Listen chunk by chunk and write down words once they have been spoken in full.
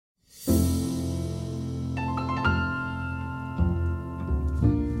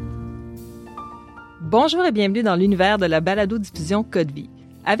Bonjour et bienvenue dans l'univers de la balado-diffusion Code Vie.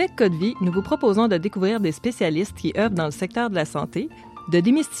 Avec Code Vie, nous vous proposons de découvrir des spécialistes qui œuvrent dans le secteur de la santé, de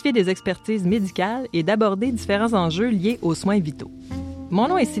démystifier des expertises médicales et d'aborder différents enjeux liés aux soins vitaux. Mon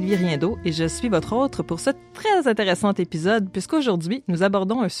nom est Sylvie Riendeau et je suis votre hôte pour ce très intéressant épisode puisqu'aujourd'hui, nous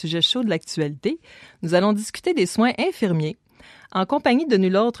abordons un sujet chaud de l'actualité. Nous allons discuter des soins infirmiers en compagnie de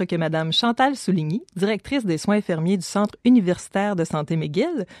nul autre que Mme Chantal Souligny, directrice des soins infirmiers du Centre universitaire de santé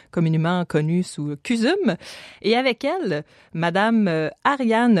McGill, communément connu sous CUSUM, et avec elle, Mme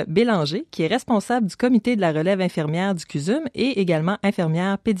Ariane Bélanger, qui est responsable du comité de la relève infirmière du CUSUM et également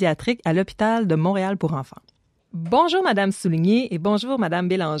infirmière pédiatrique à l'hôpital de Montréal pour enfants. Bonjour Madame Souligny et bonjour Madame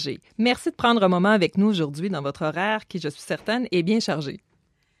Bélanger. Merci de prendre un moment avec nous aujourd'hui dans votre horaire qui, je suis certaine, est bien chargé.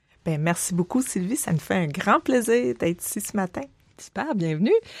 Bien, merci beaucoup Sylvie, ça nous fait un grand plaisir d'être ici ce matin. Super,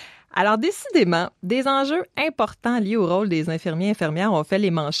 bienvenue. Alors, décidément, des enjeux importants liés au rôle des infirmiers et infirmières ont fait les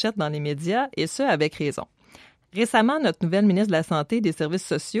manchettes dans les médias, et ce, avec raison. Récemment, notre nouvelle ministre de la Santé et des Services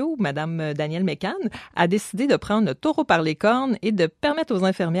sociaux, Mme Danielle Mécan, a décidé de prendre le taureau par les cornes et de permettre aux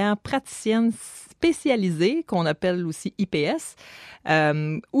infirmières praticiennes spécialisées, qu'on appelle aussi IPS,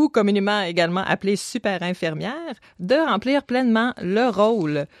 ou communément également appelées super infirmières, de remplir pleinement leur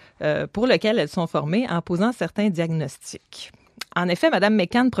rôle pour lequel elles sont formées en posant certains diagnostics. En effet, Mme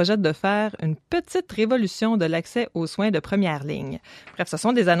Mécan projette de faire une petite révolution de l'accès aux soins de première ligne. Bref, ce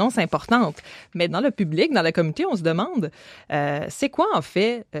sont des annonces importantes. Mais dans le public, dans la communauté, on se demande, c'est quoi en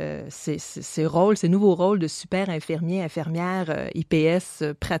fait ces rôles, ces nouveaux rôles de super infirmiers, infirmières,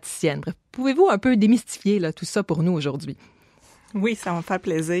 IPS, praticiennes? Bref, pouvez-vous un peu démystifier là, tout ça pour nous aujourd'hui? Oui, ça va me faire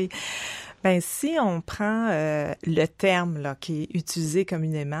plaisir. Ben si on prend le terme là qui est utilisé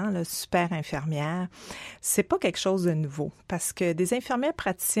communément, là, super infirmière, c'est pas quelque chose de nouveau parce que des infirmières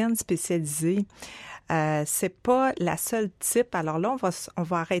praticiennes spécialisées, c'est pas la seule type. Alors là, on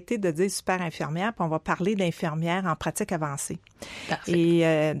va arrêter de dire super infirmière, puis on va parler d'infirmière en pratique avancée. Parfait.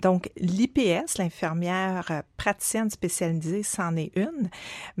 Et donc l'IPS, l'infirmière praticienne spécialisée, c'en est une,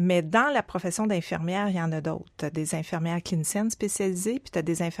 mais dans la profession d'infirmière, il y en a d'autres. T'as des infirmières cliniciennes spécialisées, puis tu as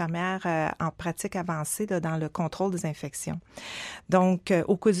des infirmières en pratique avancée là, dans le contrôle des infections. Donc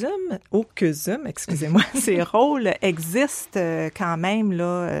au CUSUM, excusez-moi, ces rôles existent quand même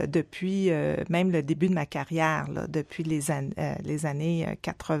là depuis même le début de ma carrière, là, depuis les années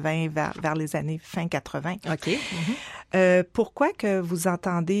 80 vers les années fin 80. OK. Pourquoi que vous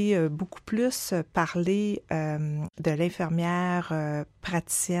entendez beaucoup plus parler de l'infirmière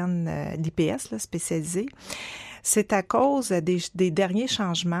praticienne, l'IPS là, spécialisée? C'est à cause des derniers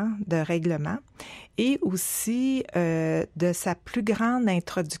changements de règlement et aussi de sa plus grande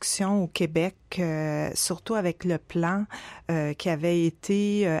introduction au Québec, surtout avec le plan qui avait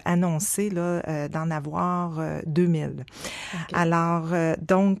été annoncé là, d'en avoir 2000. Okay. Alors,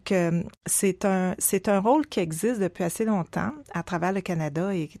 donc, c'est un rôle qui existe depuis assez longtemps à travers le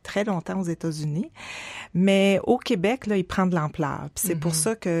Canada et très longtemps aux États-Unis, mais au Québec, là, il prend de l'ampleur. Puis c'est pour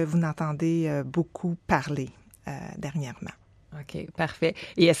ça que vous n'entendez beaucoup parler dernièrement. OK, parfait.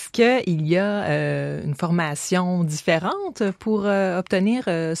 Et est-ce qu'il y a une formation différente pour obtenir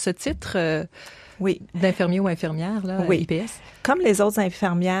ce titre oui. d'infirmier ou infirmière, là, oui. IPS? Comme les autres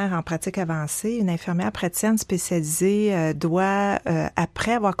infirmières en pratique avancée, une infirmière praticienne spécialisée doit,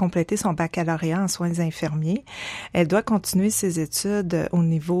 après avoir complété son baccalauréat en soins infirmiers, elle doit continuer ses études au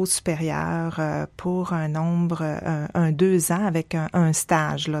niveau supérieur pour un 2 ans avec un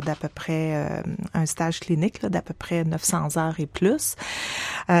stage là, d'à peu près, un stage clinique là, d'à peu près 900 heures et plus.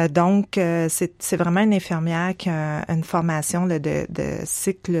 Donc, c'est vraiment une infirmière qui a une formation là, de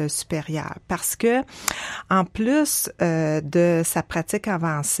cycle supérieur parce que, en plus de sa pratique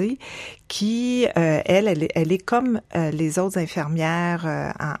avancée, qui, elle est comme les autres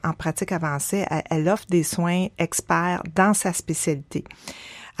infirmières en pratique avancée, elle offre des soins experts dans sa spécialité.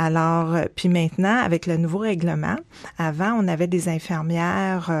 Alors, puis maintenant, avec le nouveau règlement, avant, on avait des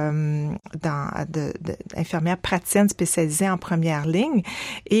infirmières infirmières praticiennes spécialisées en première ligne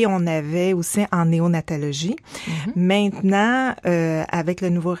et on avait aussi en néonatologie. Mm-hmm. Maintenant, avec le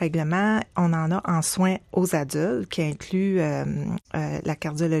nouveau règlement, on en a en soins aux adultes qui inclut la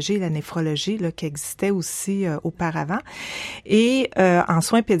cardiologie et la néphrologie là, qui existaient aussi auparavant. Et en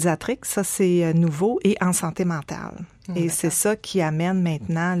soins pédiatriques, ça c'est nouveau, et en santé mentale. Et c'est ça qui amène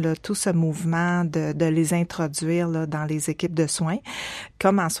maintenant là, tout ce mouvement de les introduire là, dans les équipes de soins.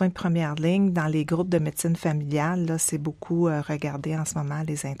 Comme en soins de première ligne, dans les groupes de médecine familiale, là, c'est beaucoup regardé en ce moment,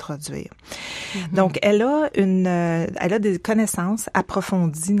 les introduire. Donc, elle a des connaissances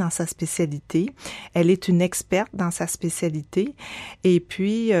approfondies dans sa spécialité. Elle est une experte dans sa spécialité. Et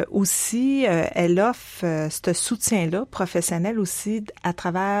puis, aussi, elle offre ce soutien-là professionnel aussi à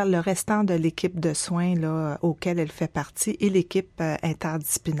travers le restant de l'équipe de soins là, auquel elle fait partie et l'équipe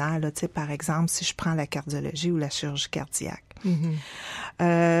interdisciplinaire. Là, tu sais, par exemple, si je prends la cardiologie ou la chirurgie cardiaque.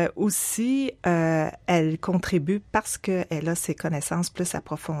 Aussi, elle contribue parce qu'elle a ses connaissances plus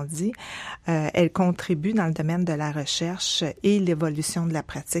approfondies. Elle contribue dans le domaine de la recherche et l'évolution de la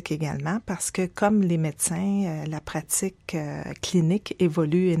pratique également parce que comme les médecins, la pratique clinique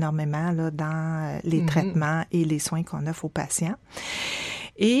évolue énormément là, dans les traitements et les soins qu'on offre aux patients.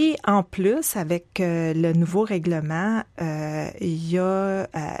 Et en plus, avec le nouveau règlement, il y a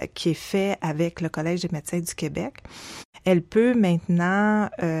qui est fait avec le Collège des médecins du Québec, elle peut maintenant,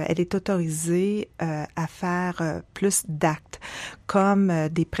 elle est autorisée à faire plus d'actes, comme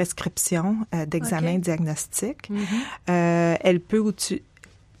des prescriptions d'examens diagnostiques. Elle peut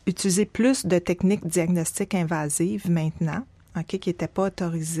utiliser plus de techniques diagnostiques invasives maintenant. qui n'était pas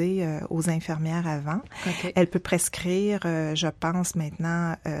autorisée aux infirmières avant. Elle peut prescrire, je pense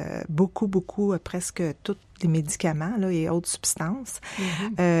maintenant, beaucoup, presque toutes les médicaments là, et autres substances.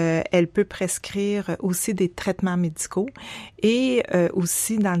 Elle peut prescrire aussi des traitements médicaux et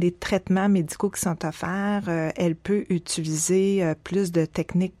aussi dans les traitements médicaux qui sont offerts, elle peut utiliser plus de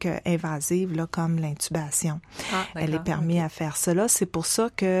techniques invasives là, comme l'intubation. Elle est permis à faire cela. C'est pour ça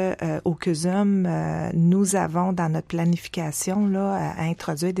que au CUSUM, nous avons dans notre planification là, à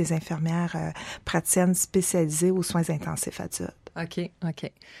introduire des infirmières praticiennes spécialisées aux soins intensifs adultes. OK.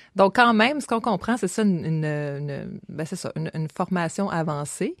 Donc, quand même, ce qu'on comprend, c'est ça, une formation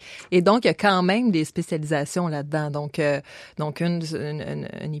avancée. Et donc, il y a quand même des spécialisations là-dedans. Donc une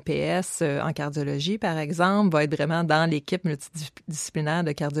IPS en cardiologie, par exemple, va être vraiment dans l'équipe multidisciplinaire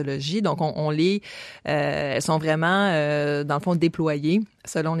de cardiologie. Donc, elles sont vraiment, dans le fond, déployées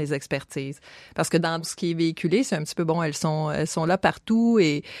selon les expertises. Parce que dans ce qui est véhiculé, c'est un petit peu bon, elles sont là partout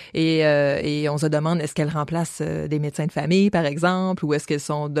et on se demande est-ce qu'elles remplacent des médecins de famille, par exemple, ou est-ce qu'elles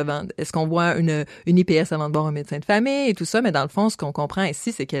sont devant, est-ce qu'on voit une IPS avant de voir un médecin de famille et tout ça, mais dans le fond, ce qu'on comprend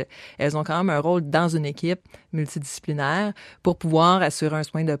ici, c'est qu'elles ont quand même un rôle dans une équipe multidisciplinaire pour pouvoir assurer un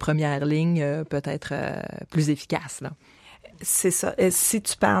soin de première ligne peut-être plus efficace, là. C'est ça. Si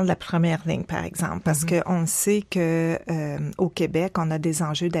tu parles de la première ligne, par exemple, parce que on sait que au Québec, on a des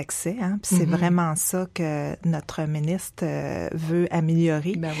enjeux d'accès, hein, puis c'est vraiment ça que notre ministre veut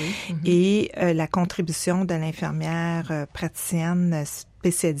améliorer. Ben oui. Et la contribution de l'infirmière praticienne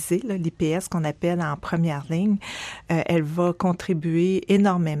spécialisée, là, l'IPS qu'on appelle en première ligne, elle va contribuer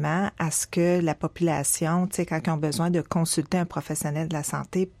énormément à ce que la population, tu sais, quand ils ont besoin de consulter un professionnel de la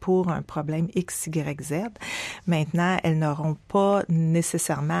santé pour un problème X, Y, Z, maintenant, elles n'auront pas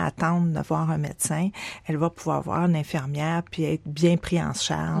nécessairement à attendre de voir un médecin. Elle va pouvoir voir une infirmière puis être bien pris en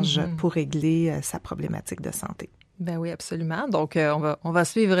charge pour régler sa problématique de santé. Ben oui, absolument. Donc, on va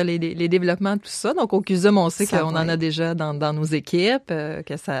suivre les développements de tout ça. Donc, au CUSUM, on sait qu'on en a déjà dans nos équipes,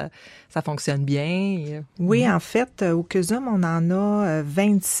 que ça fonctionne bien. Oui, en fait, au CUSUM, on en a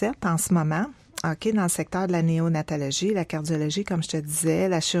 27 en ce moment. OK, dans le secteur de la néonatologie, la cardiologie, comme je te disais,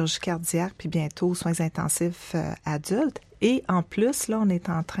 la chirurgie cardiaque, puis bientôt soins intensifs adultes. Et en plus, là, on est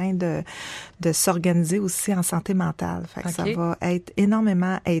en train de s'organiser aussi en santé mentale. Fait que ça va être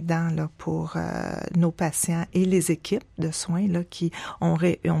énormément aidant là, pour nos patients et les équipes de soins là, qui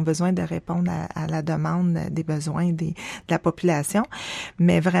ont besoin de répondre à la demande des besoins de la population.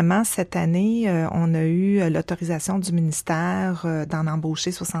 Mais vraiment, cette année, on a eu l'autorisation du ministère d'en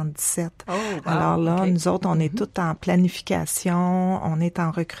embaucher 77. Oh, wow. Alors là, nous autres, on est tous en planification, on est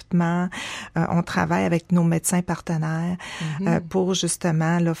en recrutement, on travaille avec nos médecins partenaires. Pour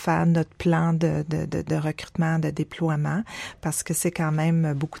justement là, faire notre plan de recrutement, de déploiement, parce que c'est quand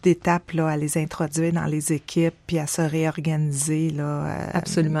même beaucoup d'étapes là, à les introduire dans les équipes puis à se réorganiser. Là,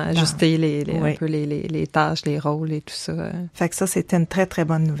 absolument, ajuster un peu les tâches, les rôles et tout ça. Fait que ça, c'était une très, très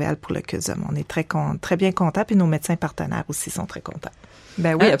bonne nouvelle pour le CUSUM. On est très bien contents, puis nos médecins partenaires aussi sont très contents.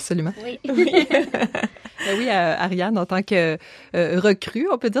 Ben oui, absolument. Oui. Oui, Ariane, en tant que recrue,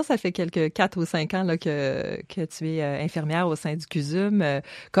 on peut dire ça fait quelques 4 ou 5 ans là, que tu es infirmière au sein du CUSUM.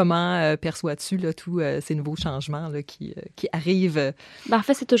 Comment perçois-tu là, tous ces nouveaux changements là, qui arrivent? Ben, en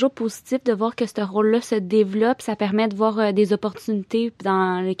fait, c'est toujours positif de voir que ce rôle-là se développe. Ça permet de voir des opportunités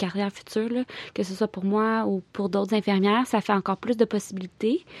dans les carrières futures, là, que ce soit pour moi ou pour d'autres infirmières. Ça fait encore plus de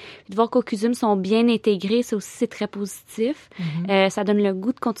possibilités. Puis de voir qu'au CUSUM sont bien intégrés, ça aussi, c'est très positif. Mm-hmm. Ça donne le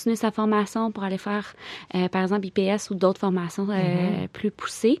goût de continuer sa formation pour aller faire par exemple, IPS ou d'autres formations plus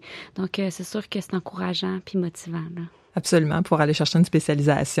poussées. Donc, c'est sûr que c'est encourageant puis motivant. Là. Absolument. Pour aller chercher une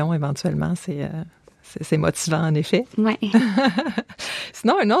spécialisation, éventuellement, c'est motivant, en effet. Oui.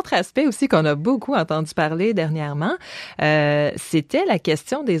 Sinon, un autre aspect aussi qu'on a beaucoup entendu parler dernièrement, c'était la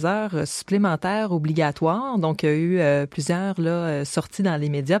question des heures supplémentaires obligatoires. Donc, il y a eu plusieurs sorties dans les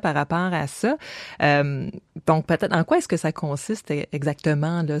médias par rapport à ça. Donc, peut-être, en quoi est-ce que ça consiste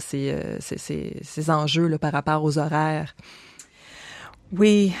exactement, là, ces enjeux là, par rapport aux horaires?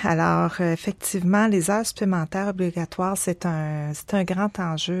 Oui, alors effectivement, les heures supplémentaires obligatoires, c'est un grand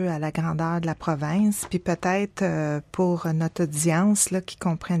enjeu à la grandeur de la province, puis peut-être pour notre audience là qui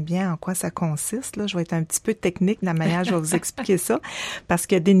comprenne bien en quoi ça consiste, là, je vais être un petit peu technique de la manière dont je vais vous expliquer ça, parce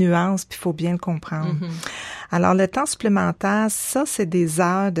qu'il y a des nuances, puis il faut bien le comprendre. Alors, le temps supplémentaire, ça, c'est des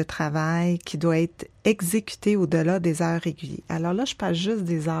heures de travail qui doivent être exécutées au-delà des heures régulières. Alors là, je parle juste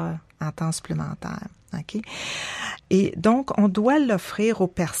des heures en temps supplémentaire. OK? Et donc, on doit l'offrir aux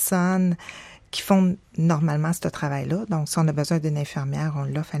personnes qui font normalement ce travail-là. Donc, si on a besoin d'une infirmière, on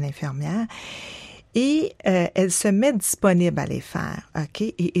l'offre à l'infirmière. Et elle se met disponible à les faire. OK?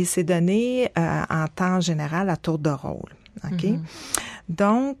 Et c'est donné en temps général à tour de rôle. OK?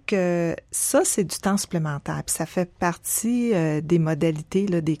 Donc, ça, c'est du temps supplémentaire. Puis ça fait partie des modalités,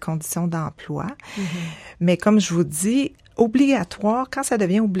 là, des conditions d'emploi. Mais comme je vous dis, obligatoire, quand ça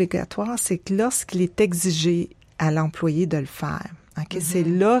devient obligatoire, c'est que lorsqu'il est exigé à l'employé de le faire. OK? C'est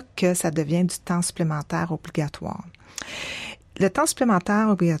là que ça devient du temps supplémentaire obligatoire. Le temps supplémentaire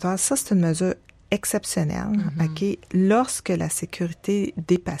obligatoire, ça, c'est une mesure exceptionnelle, OK, lorsque la sécurité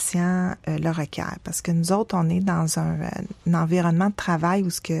des patients le requiert. Parce que nous autres, on est dans un environnement de travail où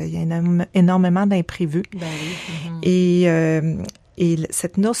il y a énormément d'imprévus. Ben oui. Et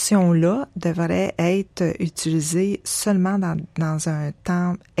cette notion-là devrait être utilisée seulement dans un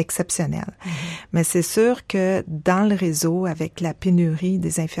temps exceptionnel. Mais c'est sûr que dans le réseau, avec la pénurie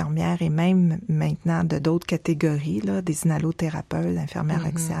des infirmières et même maintenant de d'autres catégories, là, des inhalothérapeutes, infirmières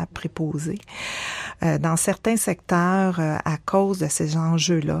auxiliaires préposées, dans certains secteurs, à cause de ces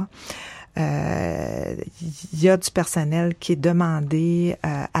enjeux-là, il y a du personnel qui est demandé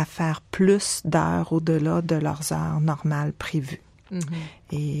à faire plus d'heures au-delà de leurs heures normales prévues.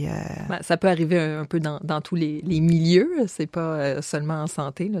 Et ça peut arriver un peu dans tous les milieux. C'est pas seulement en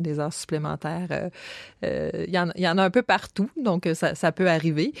santé, là, des heures supplémentaires. Il y en a un peu partout, donc ça peut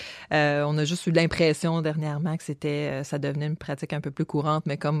arriver. On a juste eu l'impression dernièrement que ça devenait une pratique un peu plus courante,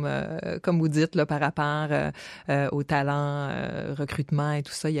 mais comme vous dites là, par rapport au talent, recrutement et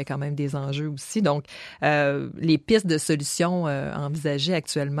tout ça, il y a quand même des enjeux aussi. Donc, les pistes de solutions envisagées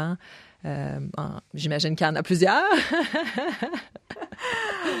actuellement. J'imagine qu'il y en a plusieurs.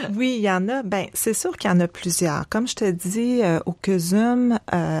 Oui, il y en a. Ben, c'est sûr qu'il y en a plusieurs. Comme je te dis, au CUSUM,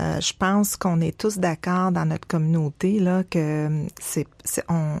 je pense qu'on est tous d'accord dans notre communauté là que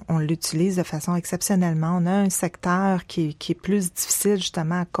on l'utilise de façon exceptionnellement. On a un secteur qui est plus difficile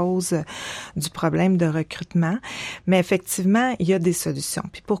justement à cause du problème de recrutement, mais effectivement, il y a des solutions.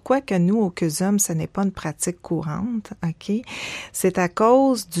 Puis pourquoi que nous au CUSUM, ce n'est pas une pratique courante, OK? C'est à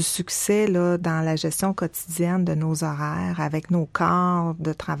cause du succès là dans la gestion quotidienne de nos horaires avec nos corps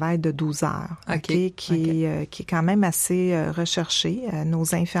de travail de 12 heures, OK? Qui est quand même assez recherché.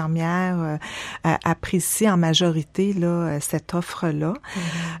 Nos infirmières apprécient en majorité là cette offre-là.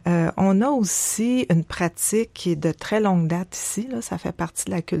 On a aussi une pratique qui est de très longue date ici, là, ça fait partie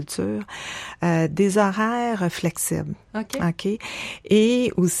de la culture, des horaires flexibles. OK.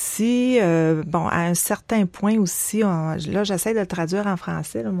 Et aussi, à un certain point aussi, là, j'essaie de le traduire en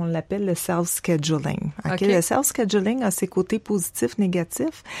français, là, mais on l'appelle le self-scheduling. OK. Le self-scheduling a ses côtés positifs,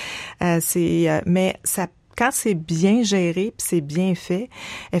 négatifs, mais ça quand c'est bien géré puis c'est bien fait,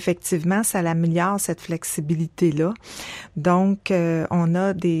 effectivement, ça améliore cette flexibilité-là. Donc, on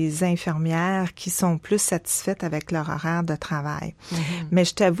a des infirmières qui sont plus satisfaites avec leur horaire de travail. Mais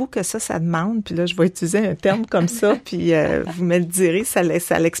je t'avoue que ça demande, puis là, je vais utiliser un terme comme ça, puis vous me le direz, ça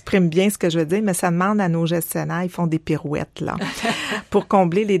l'exprime bien ce que je veux dire, mais ça demande à nos gestionnaires, ils font des pirouettes, là, pour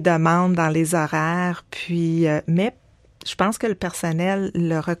combler les demandes dans les horaires, puis, mais je pense que le personnel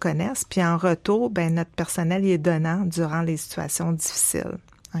le reconnaisse, puis en retour, ben notre personnel il est donnant durant les situations difficiles.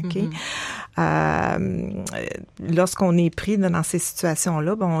 OK? Lorsqu'on est pris dans ces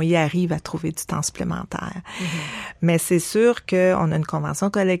situations-là, ben, on y arrive à trouver du temps supplémentaire. Mais c'est sûr qu'on a une convention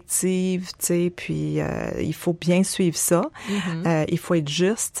collective, tu sais, puis il faut bien suivre ça. Il faut être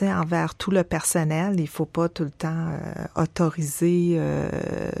juste, tu sais, envers tout le personnel. Il faut pas tout le temps autoriser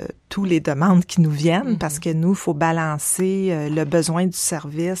tous les demandes qui nous viennent parce que nous, il faut balancer le besoin du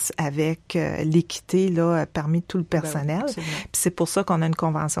service avec l'équité là parmi tout le personnel. Puis c'est pour ça qu'on a une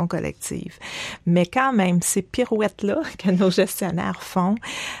convention collective. Mais quand même, ces pirouettes-là que nos gestionnaires font,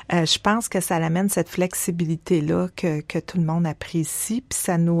 je pense que ça amène cette flexibilité-là que tout le monde apprécie, puis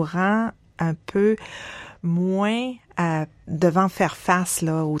ça nous rend un peu moins devant faire face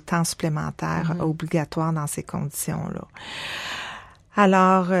là au temps supplémentaire obligatoire dans ces conditions-là.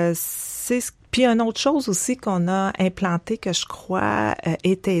 Alors, puis une autre chose aussi qu'on a implanté que je crois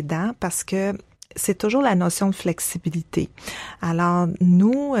est aidant parce que c'est toujours la notion de flexibilité. Alors,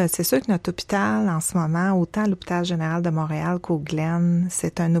 nous, c'est sûr que notre hôpital, en ce moment, autant l'hôpital général de Montréal qu'au Glenn,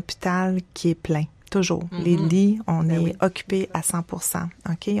 c'est un hôpital qui est plein. Toujours. Les lits, on est occupés à 100%.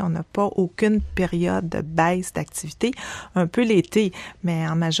 OK? On n'a pas aucune période de baisse d'activité. Un peu l'été, mais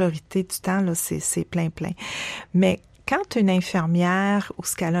en majorité du temps, là, c'est plein. Mais quand une infirmière ou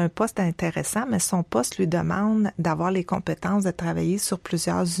ce qu'elle a un poste intéressant, mais son poste lui demande d'avoir les compétences de travailler sur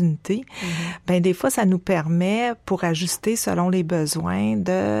plusieurs unités, ben des fois ça nous permet pour ajuster selon les besoins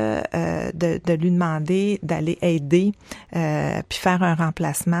de lui demander d'aller aider puis faire un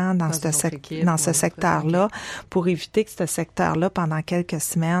remplacement dans ce secteur-là pour éviter que ce secteur-là pendant quelques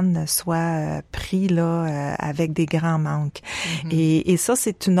semaines soit pris là avec des grands manques. Et ça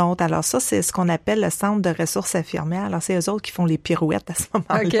c'est une autre. Alors ça c'est ce qu'on appelle le centre de ressources infirmières. Alors, c'est eux autres qui font les pirouettes à ce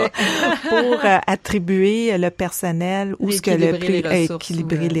moment-là pour attribuer le personnel ou ce que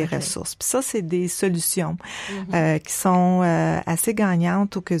équilibrer les ressources. Puis ça, c'est des solutions qui sont assez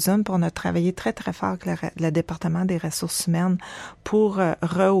gagnantes au CUSUM. Puis on a travaillé très, très fort avec le département des ressources humaines pour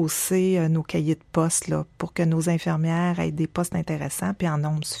rehausser nos cahiers de postes là, pour que nos infirmières aient des postes intéressants puis en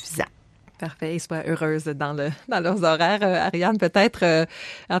nombre suffisant. Parfait. Et soient heureuses dans leurs horaires. Ariane, peut-être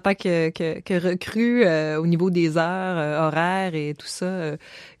en tant que recrue au niveau des heures horaires et tout ça,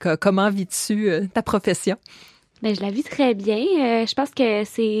 comment vis-tu ta profession? Ben, je la vis très bien. Je pense que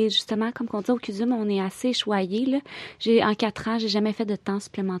c'est justement, comme on dit au CUSUM, on est assez choyé, là. En 4 ans, j'ai jamais fait de temps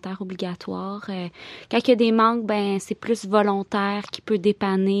supplémentaire obligatoire. Quand il y a des manques, ben, c'est plus volontaire qui peut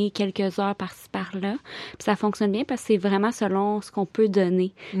dépanner quelques heures par-ci, par-là. Puis ça fonctionne bien parce que c'est vraiment selon ce qu'on peut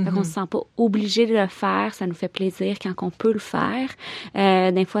donner. Fait qu'on se sent pas obligé de le faire. Ça nous fait plaisir quand on peut le faire.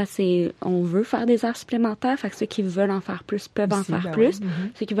 Des fois, on veut faire des heures supplémentaires. Fait que ceux qui veulent en faire plus peuvent en faire plus.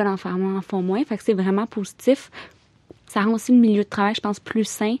 Ceux qui veulent en faire moins en font moins. Fait que c'est vraiment positif. Ça rend aussi le milieu de travail, je pense, plus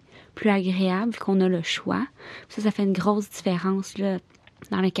sain, plus agréable, vu qu'on a le choix. Ça fait une grosse différence là,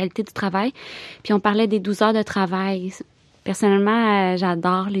 dans la qualité du travail. Puis on parlait des 12 heures de travail. Personnellement,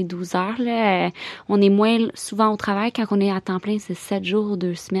 j'adore les 12 heures. Là. On est moins souvent au travail. Quand on est à temps plein, c'est 7 jours ou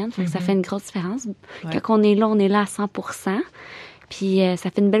 2 semaines. Fait que ça fait une grosse différence. Ouais. Quand on est là à 100%. Puis ça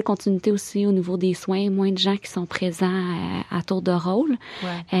fait une belle continuité aussi au niveau des soins, moins de gens qui sont présents à tour de rôle.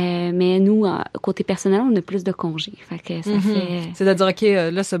 Ouais. Mais nous, côté personnel, on a plus de congés. Fait que ça fait... C'est-à-dire, OK,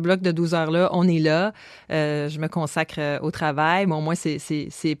 là, ce bloc de 12 heures-là, on est là, je me consacre au travail, mais au moins,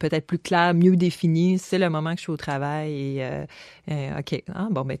 c'est peut-être plus clair, mieux défini. C'est le moment que je suis au travail et OK. Ah,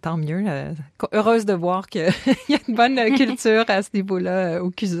 bon, ben tant mieux. Heureuse de voir qu'il y a une bonne culture à ce niveau-là au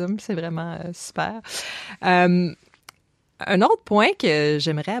CUSUM. C'est vraiment super. Un autre point que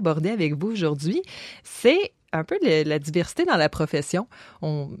j'aimerais aborder avec vous aujourd'hui, c'est un peu la diversité dans la profession.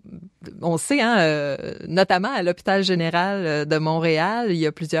 On sait, notamment à l'hôpital général de Montréal, il y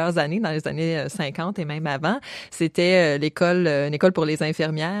a plusieurs années, dans les années 50 et même avant, c'était une école pour les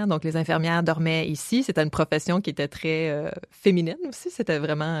infirmières. Donc, les infirmières dormaient ici. C'était une profession qui était très féminine aussi. C'était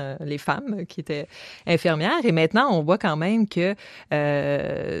vraiment les femmes qui étaient infirmières. Et maintenant, on voit quand même que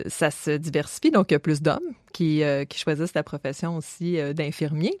ça se diversifie. Donc, il y a plus d'hommes qui choisissent la profession aussi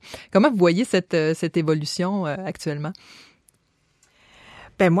d'infirmier. Comment vous voyez cette évolution actuellement?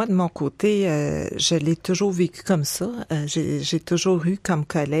 Ben moi, de mon côté, je l'ai toujours vécu comme ça. J'ai toujours eu comme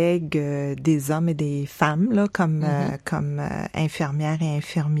collègues des hommes et des femmes là, comme infirmières et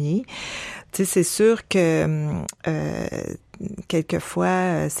infirmiers. Tu sais, c'est sûr que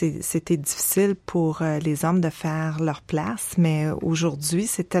quelquefois, c'était difficile pour les hommes de faire leur place, mais aujourd'hui,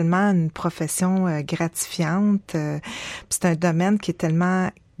 c'est tellement une profession gratifiante. C'est un domaine qui est tellement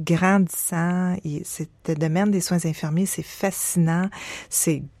grandissant. Le domaine des soins infirmiers, c'est fascinant.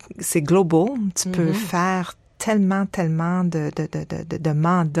 C'est global. Tu peux faire tellement de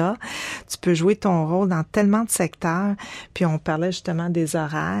mandats. Tu peux jouer ton rôle dans tellement de secteurs. Puis on parlait justement des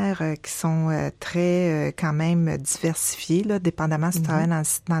horaires qui sont très quand même diversifiés, là, dépendamment si tu travailles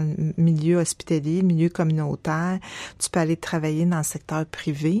dans le milieu hospitalier, milieu communautaire. Tu peux aller travailler dans le secteur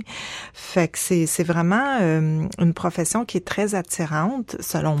privé. Fait que c'est vraiment une profession qui est très attirante,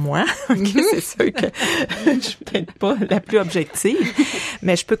 selon moi. C'est sûr que je suis peut-être pas la plus objective,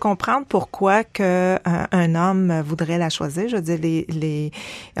 mais je peux comprendre pourquoi que un homme voudrait la choisir. Je veux dire,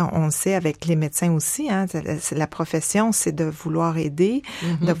 on le sait avec les médecins aussi, hein, la profession, c'est de vouloir aider,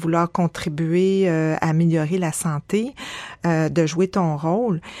 de vouloir contribuer à améliorer la santé, de jouer ton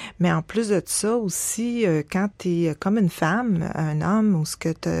rôle. Mais en plus de ça aussi, quand tu es comme une femme, un homme, ou ce que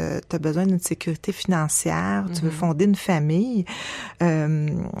tu as besoin d'une sécurité financière, tu veux fonder une famille,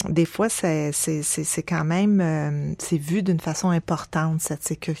 des fois, c'est quand même, c'est vu d'une façon importante, cette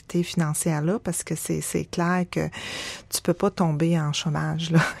sécurité financière-là, parce que c'est clair que tu peux pas tomber en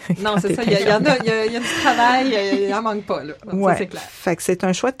chômage, là. Non, c'est ça. Il y a du travail, il en manque pas, là. Ouais. Ça, c'est clair. Fait que c'est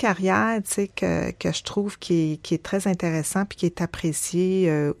un choix de carrière, tu sais, que je trouve qui est très intéressant puis qui est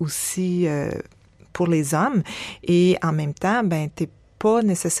apprécié aussi pour les hommes. Et en même temps, ben, t'es pas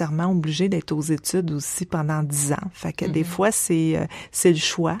nécessairement obligé d'être aux études aussi pendant 10 ans. Fait que des fois, c'est le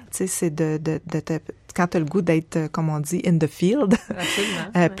choix, tu sais, c'est de quand tu as le goût d'être, comme on dit, in the field,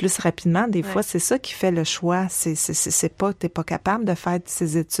 plus rapidement, des fois, c'est ça qui fait le choix. C'est pas, t'es pas capable de faire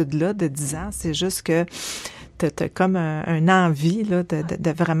ces études-là de 10 ans, c'est juste que t'as comme un envie là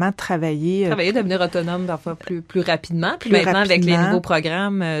de vraiment travailler. Devenir autonome parfois plus rapidement. Puis maintenant, avec les nouveaux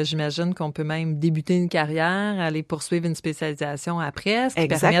programmes, j'imagine qu'on peut même débuter une carrière, aller poursuivre une spécialisation après, ce qui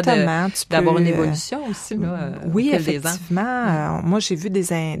permet d'avoir une évolution aussi. Là, oui, effectivement. Moi, j'ai vu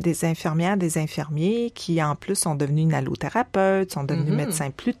des infirmières, des infirmiers qui, en plus, sont devenus une allothérapeute, sont devenus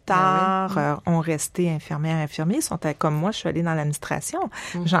médecins plus tard, ont resté infirmiers, sont comme moi, je suis allée dans l'administration.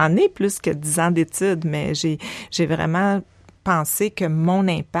 J'en ai plus que 10 ans d'études, mais j'ai vraiment pensé que mon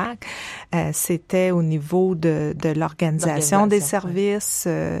impact, c'était au niveau de l'organisation des services,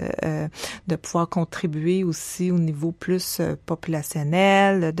 de pouvoir contribuer aussi au niveau plus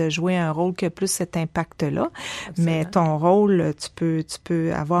populationnel, de jouer un rôle qui a plus cet impact-là. Absolument. Mais ton rôle, tu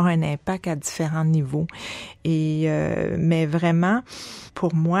peux avoir un impact à différents niveaux. Et mais vraiment,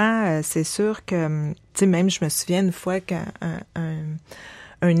 pour moi, c'est sûr que, tu sais, même je me souviens une fois qu'un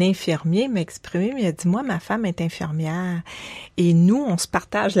infirmier m'a exprimé, mais il a dit, moi, ma femme est infirmière et nous, on se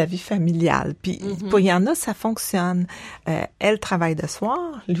partage la vie familiale. Puis, il y en a, ça fonctionne. Elle travaille de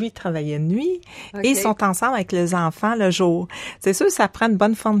soir, lui travaille de nuit et ils sont ensemble avec les enfants le jour. C'est sûr, ça prend une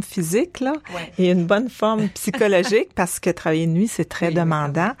bonne forme physique, là, et une bonne forme psychologique parce que travailler de nuit, c'est très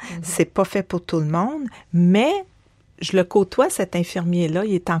demandant. C'est pas fait pour tout le monde, mais je le côtoie, cet infirmier-là,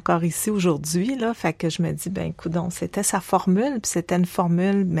 il est encore ici aujourd'hui, là, fait que je me dis, ben, coudonc, c'était sa formule, puis c'était une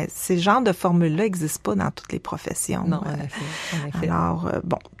formule, mais ces genres de formules-là n'existent pas dans toutes les professions. Non, en effet. Alors,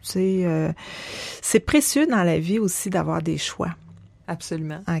 bon, tu sais, c'est précieux dans la vie aussi d'avoir des choix.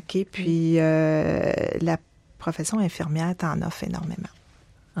 Absolument. OK, puis la profession infirmière t'en offre énormément.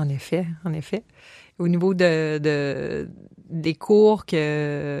 En effet. Au niveau des cours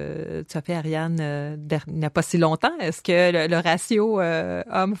que tu as fait, Ariane, il n'y a pas si longtemps, est-ce que le ratio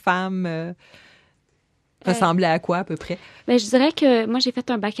homme-femme ressemblait à quoi, à peu près? Ben, je dirais que moi, j'ai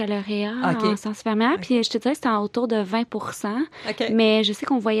fait un baccalauréat en sciences infirmières, puis je te dirais que c'était autour de 20%. Mais je sais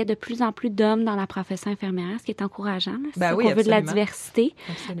qu'on voyait de plus en plus d'hommes dans la profession infirmière, ce qui est encourageant. Là. On veut de la diversité.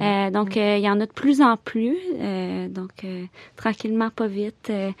 Donc, il y en a de plus en plus. Tranquillement, pas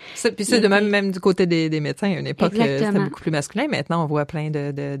vite. Puis c'est de même du côté des médecins. À une époque, c'était beaucoup plus masculin. Maintenant, on voit plein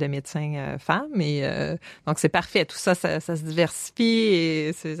de médecins femmes. Et donc, c'est parfait. Tout ça, ça se diversifie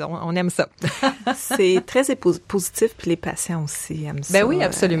et on aime ça. C'est très positif, puis les patients aussi aiment ça. Ben oui,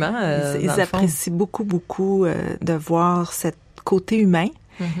 absolument. Ils apprécient beaucoup de voir ce côté humain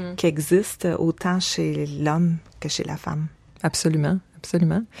qui existe autant chez l'homme que chez la femme. Absolument.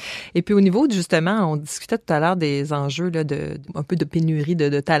 Et puis au niveau justement, on discutait tout à l'heure des enjeux là, un peu de pénurie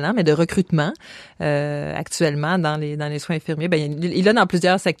de talent, mais de recrutement actuellement dans les soins infirmiers. Ben il y a dans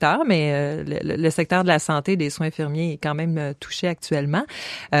plusieurs secteurs, mais le secteur de la santé des soins infirmiers est quand même touché actuellement.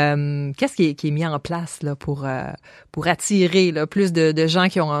 Qu'est-ce qui est mis en place là pour attirer là, plus de gens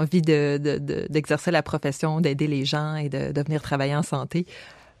qui ont envie d'exercer la profession, d'aider les gens et de venir travailler en santé?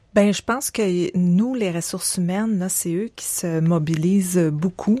 Ben, je pense que nous, les ressources humaines, là, c'est eux qui se mobilisent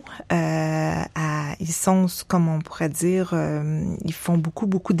beaucoup. Ils sont, comme on pourrait dire, ils font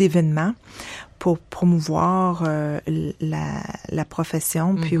beaucoup d'événements pour promouvoir la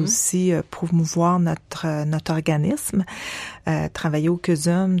profession, puis aussi promouvoir notre organisme. Travailler au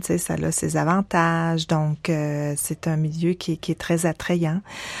CUSUM, tu sais, ça a ses avantages, donc c'est un milieu qui est très attrayant.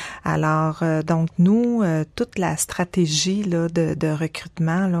 Alors, donc nous, toute la stratégie là de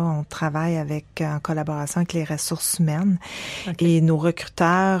recrutement, là, on travaille en collaboration avec les ressources humaines. Okay. Et nos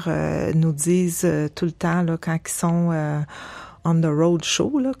recruteurs nous disent tout le temps, là, quand ils sont on the road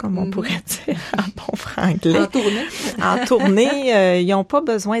show, là, comme on pourrait dire en bon franglais. En tournée. En tournée, ils n'ont pas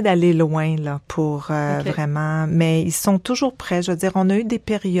besoin d'aller loin, là, pour vraiment, mais ils sont toujours prêts. Je veux dire, on a eu des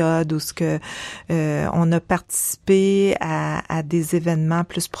périodes où on a participé à des événements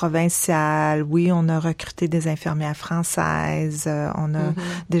plus provinciaux. Oui, on a recruté des infirmières françaises. On a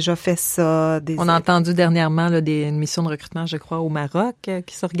déjà fait ça. On a entendu dernièrement là, une mission de recrutement, je crois, au Maroc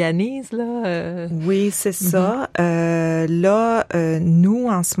qui s'organise, là. Oui, c'est ça. Là, nous,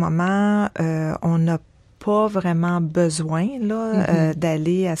 en ce moment, on n'a pas vraiment besoin là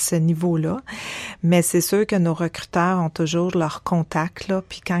d'aller à ce niveau-là, mais c'est sûr que nos recruteurs ont toujours leur contact là,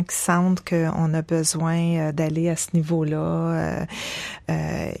 puis quand ils sentent qu'on a besoin d'aller à ce niveau-là,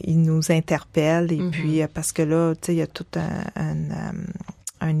 ils nous interpellent et puis parce que là, tu sais, il y a tout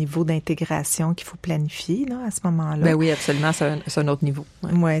un niveau d'intégration qu'il faut planifier là à ce moment-là. Ben oui, absolument, c'est un autre niveau.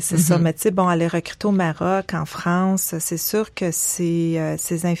 Ouais, c'est ça. Mais tu sais, bon, aller recruter au Maroc, en France, c'est sûr que ces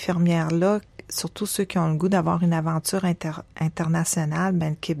infirmières-là, surtout ceux qui ont le goût d'avoir une aventure internationale, ben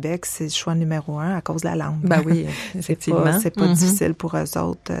le Québec, c'est le choix numéro 1 à cause de la langue. Ben oui, effectivement. C'est pas difficile pour eux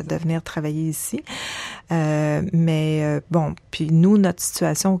autres de venir travailler ici. Mais bon, puis nous, notre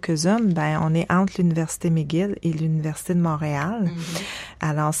situation au CUSUM, ben on est entre l'Université McGill et l'Université de Montréal.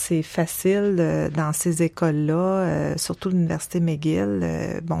 Alors, c'est facile dans ces écoles-là, surtout l'Université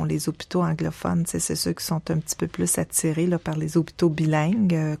McGill. Bon, les hôpitaux anglophones, c'est ceux qui sont un petit peu plus attirés là, par les hôpitaux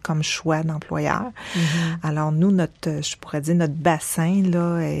bilingues comme choix d'employeurs. Alors, nous, je pourrais dire, notre bassin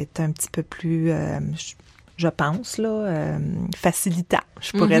là est un petit peu plus, je pense, là, facilitant,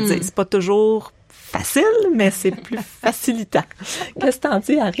 je pourrais dire. C'est pas toujours facile, mais c'est plus facilitant. Qu'est-ce que t'en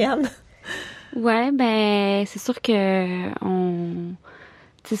dis, Ariane? Ouais, ben, c'est sûr que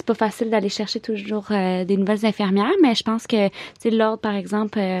c'est pas facile d'aller chercher toujours des nouvelles infirmières, mais je pense que l'ordre, par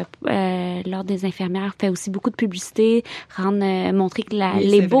exemple, l'ordre des infirmières fait aussi beaucoup de publicité, montrer que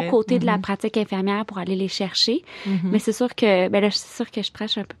les beaux côtés de la pratique infirmière pour aller les chercher. Mais c'est sûr que là, c'est sûr que je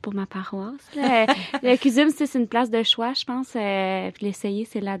prêche un peu pour ma paroisse. Le CUSUM, c'est une place de choix, je pense. Puis l'essayer,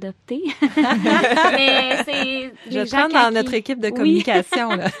 c'est l'adopter. Mais c'est les gens dans notre équipe de communication.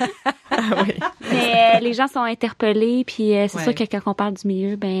 Là. Ah oui. Mais les gens sont interpellés, puis c'est sûr que quand on parle du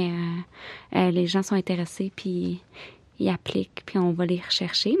milieu, les gens sont intéressés, puis ils appliquent, puis on va les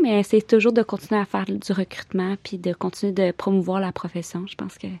rechercher. Mais c'est toujours de continuer à faire du recrutement, puis de continuer de promouvoir la profession, je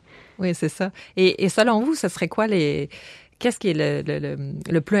pense que... Oui, c'est ça. Et selon vous, ce serait quoi qu'est-ce qui est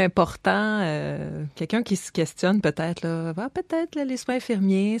le plus important? Quelqu'un qui se questionne peut-être, là, peut-être là, les soins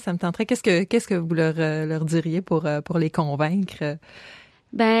infirmiers, ça me tenterait. Qu'est-ce que vous leur diriez pour les convaincre?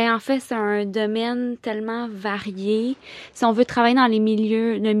 Ben, en fait, c'est un domaine tellement varié. Si on veut travailler dans le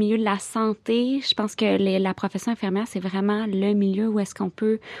milieu de la santé, je pense que la profession infirmière, c'est vraiment le milieu où est-ce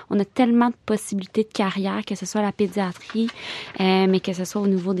on a tellement de possibilités de carrière, que ce soit la pédiatrie, mais que ce soit au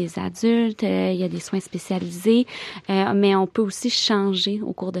niveau des adultes, il y a des soins spécialisés, mais on peut aussi changer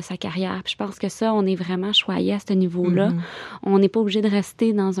au cours de sa carrière. Puis je pense que ça, on est vraiment choyé à ce niveau-là. On n'est pas obligé de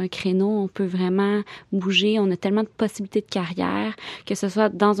rester dans un créneau, on peut vraiment bouger. On a tellement de possibilités de carrière, que ce soit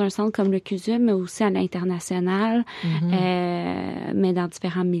dans un centre comme le CUSUM, mais aussi à l'international, mais dans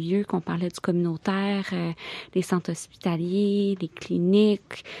différents milieux, qu'on parlait du communautaire, les centres hospitaliers, les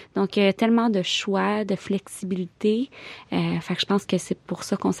cliniques. Donc, il y a tellement de choix, de flexibilité. Fait que je pense que c'est pour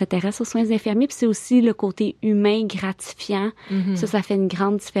ça qu'on s'intéresse aux soins infirmiers. Puis c'est aussi le côté humain gratifiant. Ça fait une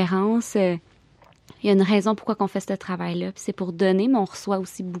grande différence. Il y a une raison pourquoi on fait ce travail-là. Puis c'est pour donner, mais on reçoit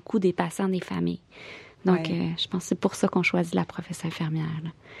aussi beaucoup des patients, des familles. Donc, je pense que c'est pour ça qu'on choisit la profession infirmière. Là.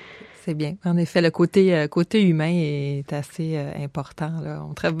 C'est bien. En effet, le côté humain est assez important. Là. On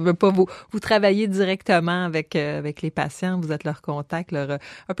ne veut pas vous travaillez directement avec les patients. Vous êtes leur contact, un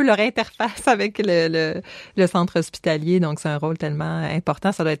peu leur interface avec le centre hospitalier. Donc, c'est un rôle tellement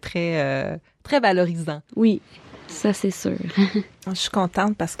important. Ça doit être très, très valorisant. Oui. Ça, c'est sûr. Je suis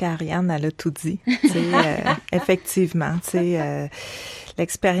contente parce qu'Ariane, elle a tout dit. Effectivement,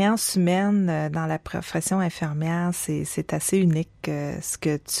 l'expérience humaine dans la profession infirmière, c'est assez unique ce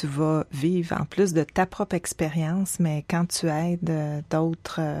que tu vas vivre, en plus de ta propre expérience, mais quand tu aides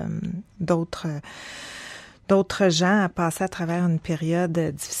d'autres d'autres gens à passer à travers une période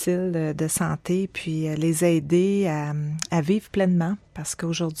difficile de santé, puis les aider à vivre pleinement. Parce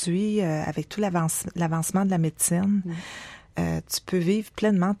qu'aujourd'hui, avec tout l'avancement de la médecine, tu peux vivre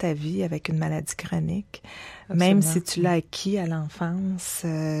pleinement ta vie avec une maladie chronique. Absolument. Même si tu l'as acquis à l'enfance,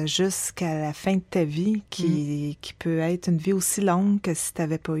 jusqu'à la fin de ta vie, qui peut être une vie aussi longue que si tu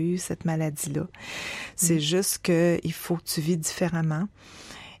n'avais pas eu cette maladie-là. C'est juste qu'il faut que tu vis différemment.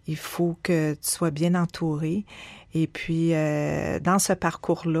 Il faut que tu sois bien entouré. Et puis, dans ce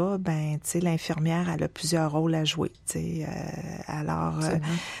parcours-là, ben, tu sais, l'infirmière, elle a plusieurs rôles à jouer. Tu sais, alors,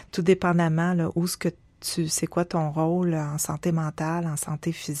 tout dépendamment là, où ce que c'est quoi ton rôle en santé mentale, en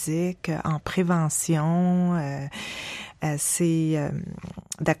santé physique, en prévention, c'est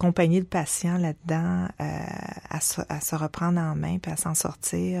d'accompagner le patient là-dedans à se reprendre en main puis à s'en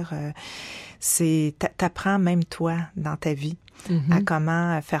sortir. T'apprends même toi dans ta vie à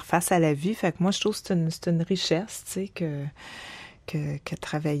comment faire face à la vie. Fait que moi, je trouve que c'est une richesse, tu sais, que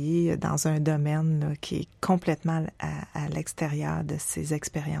travailler dans un domaine là, qui est complètement à l'extérieur de ses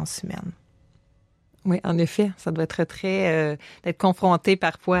expériences humaines. Oui, en effet, ça doit être très d'être confronté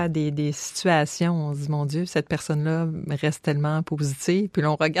parfois à des situations. On se dit, mon Dieu, cette personne-là reste tellement positive. Puis là,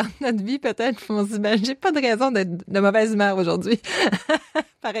 on regarde notre vie, peut-être, puis on se dit, ben, j'ai pas de raison d'être de mauvaise humeur aujourd'hui,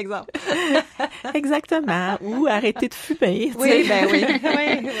 par exemple. Exactement. Ou arrêter de fumer. Oui, ben oui. Oui, en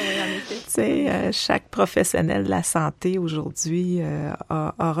effet. Tu sais, chaque professionnel de la santé aujourd'hui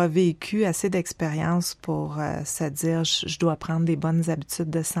a revécu assez d'expérience pour se dire, je dois prendre des bonnes habitudes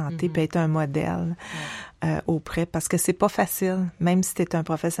de santé puis être un modèle. Auprès, parce que c'est pas facile, même si tu es un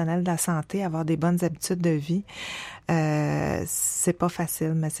professionnel de la santé, avoir des bonnes habitudes de vie, c'est pas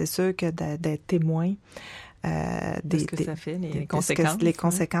facile, mais c'est sûr que d'être témoin de ce que ça fait, les conséquences. Les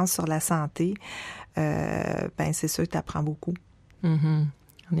conséquences sur la santé, ben c'est sûr que tu apprends beaucoup.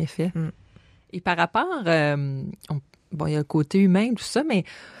 En effet. Et par rapport, bon, il y a le côté humain, tout ça, mais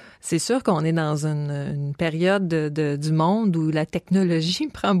c'est sûr qu'on est dans une période du monde où la technologie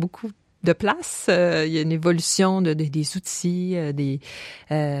prend beaucoup de place. Il y a une évolution des outils,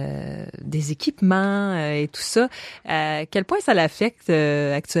 des équipements et tout ça. À quel point ça l'affecte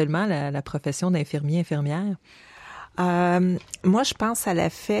actuellement la profession d'infirmier, infirmière? Moi, je pense que ça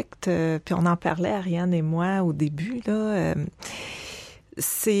l'affecte, puis on en parlait, Ariane et moi, au début, là.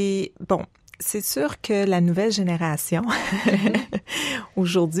 C'est c'est sûr que la nouvelle génération,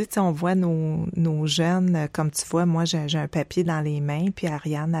 aujourd'hui, tu sais, on voit nos jeunes, comme tu vois, moi, j'ai un papier dans les mains, puis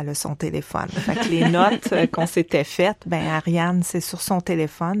Ariane, elle a son téléphone. Fait que les notes qu'on s'était faites, ben Ariane, c'est sur son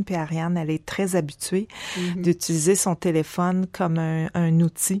téléphone, puis Ariane, elle est très habituée d'utiliser son téléphone comme un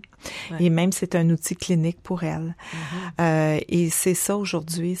outil. Ouais. Et même, c'est un outil clinique pour elle. Et c'est ça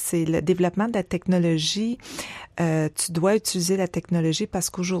aujourd'hui, c'est le développement de la technologie. Tu dois utiliser la technologie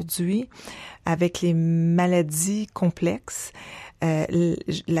parce qu'aujourd'hui, avec les maladies complexes,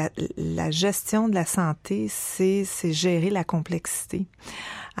 la gestion de la santé, c'est gérer la complexité.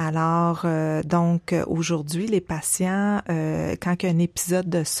 Alors, donc, aujourd'hui, les patients, quand il y a un épisode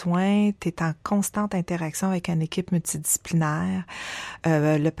de soins, tu es en constante interaction avec une équipe multidisciplinaire.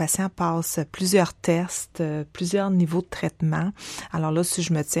 Le patient passe plusieurs tests, plusieurs niveaux de traitement. Alors là, si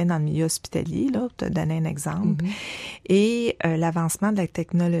je me tiens dans le milieu hospitalier, là, pour te donner un exemple. Et l'avancement de la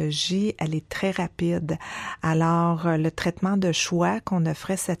technologie, elle est très rapide. Alors, le traitement de choix qu'on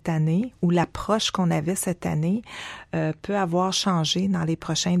offrait cette année ou l'approche qu'on avait cette année peut avoir changé dans les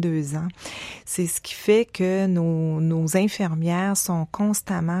prochains 2 ans. C'est ce qui fait que nos infirmières sont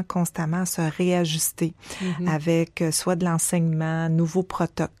constamment à se réajuster avec soit de l'enseignement, nouveaux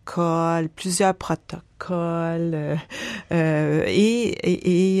protocoles, plusieurs protocoles,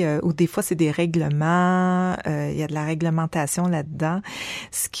 ou des fois c'est des règlements, il y a de la réglementation là-dedans,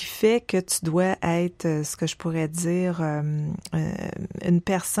 ce qui fait que tu dois être, ce que je pourrais dire, une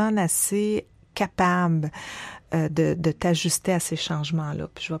personne assez capable de t'ajuster à ces changements-là.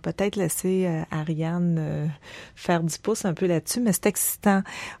 Puis je vais peut-être laisser Ariane faire du pouce un peu là-dessus, mais c'est excitant.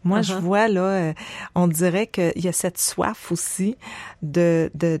 Moi, je vois là, on dirait qu'il y a cette soif aussi de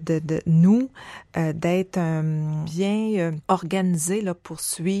nous d'être bien organisés là pour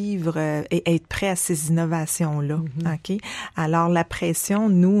suivre et être prêts à ces innovations-là. OK? Alors la pression,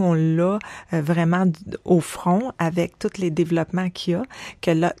 nous, on l'a vraiment au front avec tous les développements qu'il y a,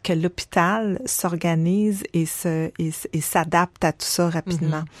 que l'hôpital s'organise et s'adapte à tout ça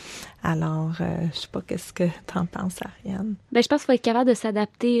rapidement. Alors, je sais pas qu'est-ce que t'en penses, Ariane? Ben, je pense qu'il faut être capable de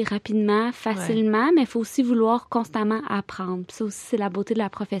s'adapter rapidement, facilement, mais il faut aussi vouloir constamment apprendre. Puis ça aussi, c'est la beauté de la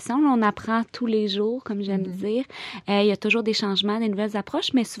profession. Là, on apprend tous les jours, comme j'aime dire. Il y a toujours des changements, des nouvelles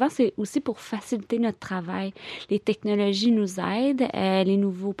approches, mais souvent, c'est aussi pour faciliter notre travail. Les technologies nous aident, les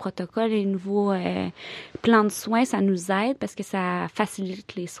nouveaux protocoles, les nouveaux plans de soins, ça nous aide parce que ça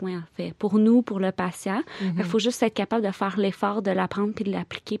facilite les soins, en fait. Pour nous, pour le patient, il faut juste être capable de faire l'effort de l'apprendre puis de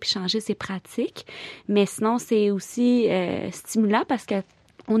l'appliquer puis changer ses pratiques. Mais sinon, c'est aussi stimulant parce que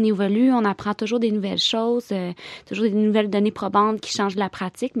on évolue, on apprend toujours des nouvelles choses, toujours des nouvelles données probantes qui changent la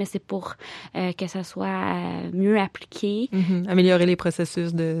pratique, mais c'est pour que ça soit mieux appliqué. Améliorer les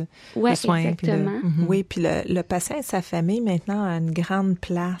processus de soins. Exactement. Oui, puis le patient et sa famille maintenant a une grande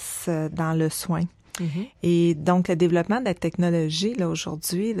place dans le soin. Et donc, le développement de la technologie, là,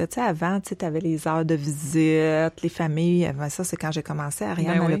 aujourd'hui, là, tu sais, avant, tu sais, t'avais les heures de visite, les familles, ça, c'est quand j'ai commencé,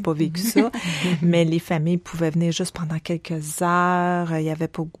 Ariane, elle n'a pas vécu ça, mais les familles pouvaient venir juste pendant quelques heures, il y avait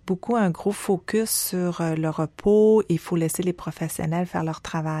beaucoup un gros focus sur le repos, il faut laisser les professionnels faire leur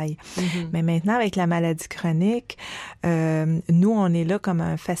travail. Mais maintenant, avec la maladie chronique, nous, on est là comme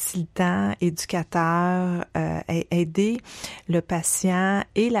un facilitant, éducateur, aider le patient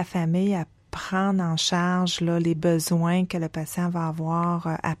et la famille à prendre en charge là, les besoins que le patient va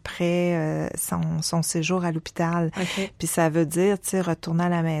avoir après son séjour à l'hôpital. Puis ça veut dire, tu sais, retourner à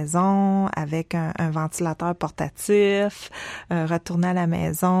la maison avec un ventilateur portatif, retourner à la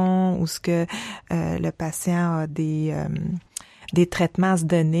maison où ce que le patient a des traitements à se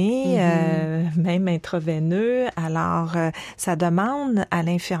donner, même intraveineux. Alors, ça demande à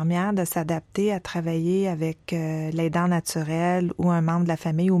l'infirmière de s'adapter à travailler avec l'aidant naturel ou un membre de la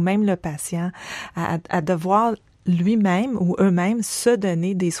famille ou même le patient à devoir lui-même ou eux-mêmes se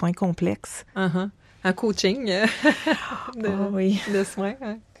donner des soins complexes. Un coaching de soins.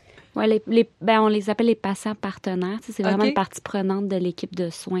 Ouais, on les appelle les patients partenaires. Tu sais, c'est vraiment une partie prenante de l'équipe de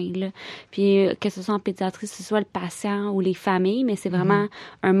soins, là. Puis que ce soit en pédiatrie, que ce soit le patient ou les familles, mais c'est vraiment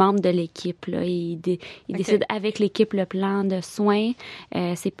un membre de l'équipe, là. Il décide avec l'équipe le plan de soins.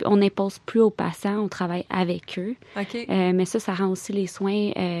 On n'impose plus aux patients, on travaille avec eux. Mais ça rend aussi les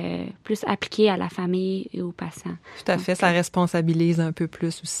soins plus appliqués à la famille et aux patients. Tout à fait, ça responsabilise un peu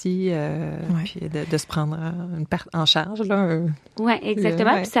plus aussi, puis de se prendre en charge, là. Oui,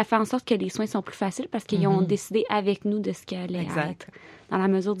 exactement. Puis ça fait en sorte que les soins sont plus faciles parce qu'ils ont décidé avec nous de ce qu'elle allait être. Dans la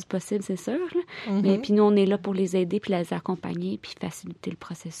mesure du possible, c'est sûr. Mais puis nous, on est là pour les aider puis les accompagner puis faciliter le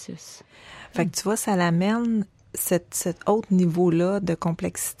processus. Fait que tu vois, ça l'amène cet autre niveau-là de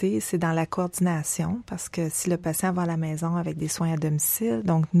complexité, c'est dans la coordination, parce que si le patient va à la maison avec des soins à domicile,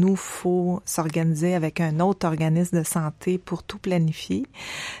 donc nous, faut s'organiser avec un autre organisme de santé pour tout planifier,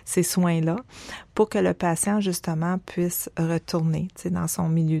 ces soins-là, pour que le patient, justement, puisse retourner, tu sais, dans son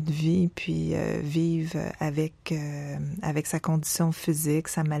milieu de vie, puis vivre avec sa condition physique,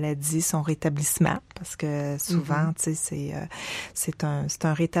 sa maladie, son rétablissement, parce que souvent, tu sais, c'est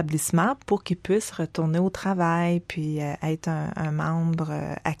un rétablissement pour qu'il puisse retourner au travail, puis être un membre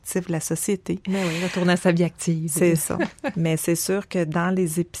actif de la société. Mais oui, retourner à sa vie active. C'est ça. Mais c'est sûr que dans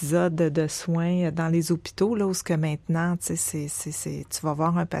les épisodes de soins, dans les hôpitaux, là, où ce que maintenant, tu sais, tu vas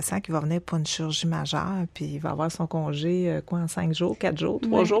voir un patient qui va venir pour une chirurgie majeure, puis il va avoir son congé, en 5 jours, 4 jours,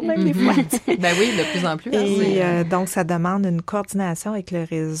 3 jours, même des fois. Ben oui, de plus en plus. Et donc, ça demande une coordination avec le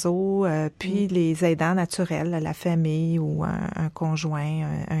réseau, puis les aidants naturels, la famille ou un conjoint,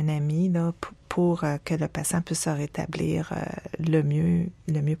 un ami, là, pour que le patient puisse se rétablir le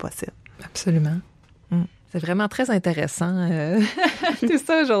mieux possible. Absolument. C'est vraiment très intéressant tout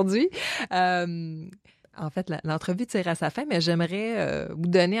ça aujourd'hui. En fait, l'entrevue tire à sa fin, mais j'aimerais vous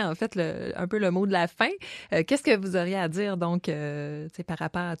donner en fait un peu le mot de la fin. Qu'est-ce que vous auriez à dire donc par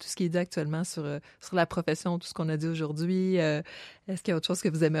rapport à tout ce qui est dit actuellement sur la profession, tout ce qu'on a dit aujourd'hui? Est-ce qu'il y a autre chose que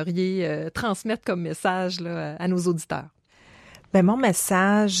vous aimeriez transmettre comme message là, à nos auditeurs? Ben mon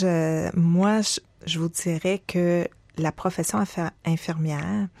message, moi, je vous dirais que la profession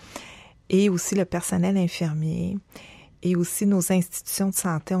infirmière et aussi le personnel infirmier et aussi nos institutions de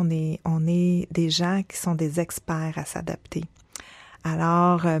santé, on est des gens qui sont des experts à s'adapter.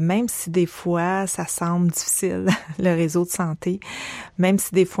 Alors, même si des fois, ça semble difficile, le réseau de santé, même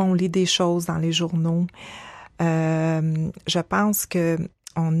si des fois, on lit des choses dans les journaux, je pense que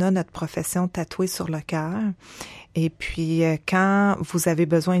on a notre profession tatouée sur le cœur. Et puis, quand vous avez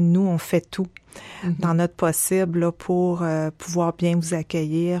besoin de nous, on fait tout dans notre possible là, pour pouvoir bien vous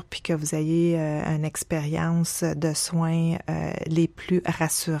accueillir puis que vous ayez une expérience de soins les plus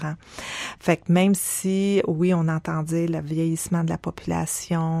rassurants. Fait que même si, oui, on entendait le vieillissement de la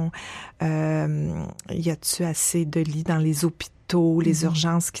population, y a-tu assez de lits dans les hôpitaux? hôpitaux, les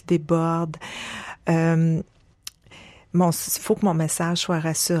urgences qui débordent. Il faut que mon message soit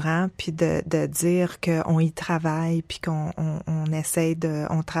rassurant, puis de dire qu'on y travaille, puis qu'on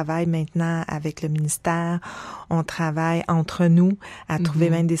on travaille maintenant avec le ministère, on travaille entre nous à trouver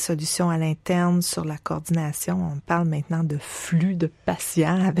même des solutions à l'interne sur la coordination. On parle maintenant de flux de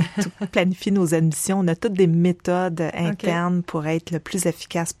patients, avec tout, planifier nos admissions. On a toutes des méthodes internes pour être le plus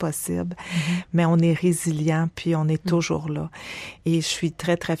efficace possible, mais on est résilient, puis on est toujours là. Et je suis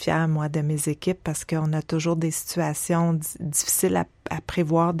très, très fière, moi, de mes équipes, parce qu'on a toujours des situations difficile à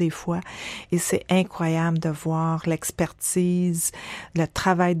prévoir des fois. Et c'est incroyable de voir l'expertise, le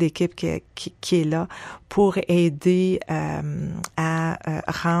travail d'équipe qui est là pour aider à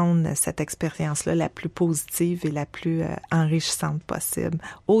rendre cette expérience-là la plus positive et la plus enrichissante possible,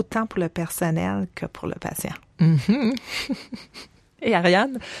 autant pour le personnel que pour le patient. Et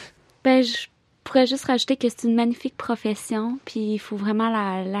Ariane? Je pourrais juste rajouter que c'est une magnifique profession, puis il faut vraiment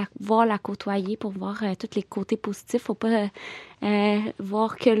la côtoyer pour voir tous les côtés positifs. Faut pas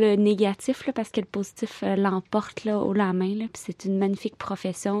voir que le négatif, là, parce que le positif l'emporte là, haut la main. Là, puis c'est une magnifique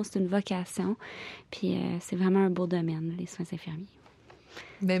profession, c'est une vocation, puis c'est vraiment un beau domaine, les soins infirmiers.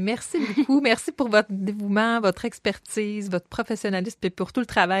 Ben merci beaucoup. Merci pour votre dévouement, votre expertise, votre professionnalisme et pour tout le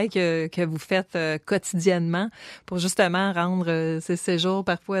travail que vous faites quotidiennement pour justement rendre ces séjours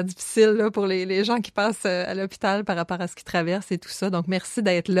parfois difficiles là, pour les gens qui passent à l'hôpital par rapport à ce qu'ils traversent et tout ça. Donc, merci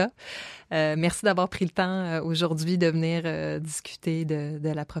d'être là. Merci d'avoir pris le temps aujourd'hui de venir discuter de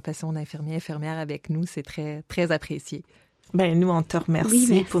la profession d'infirmière avec nous. C'est très, très apprécié. Ben nous, on te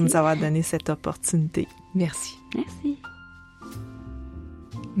remercie pour nous avoir donné cette opportunité. Merci. Merci.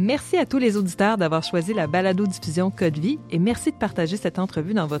 Merci à tous les auditeurs d'avoir choisi la balado-diffusion Code Vie et merci de partager cette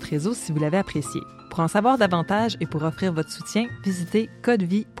entrevue dans votre réseau si vous l'avez appréciée. Pour en savoir davantage et pour offrir votre soutien, visitez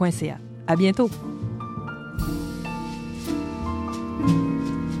codevie.ca. À bientôt!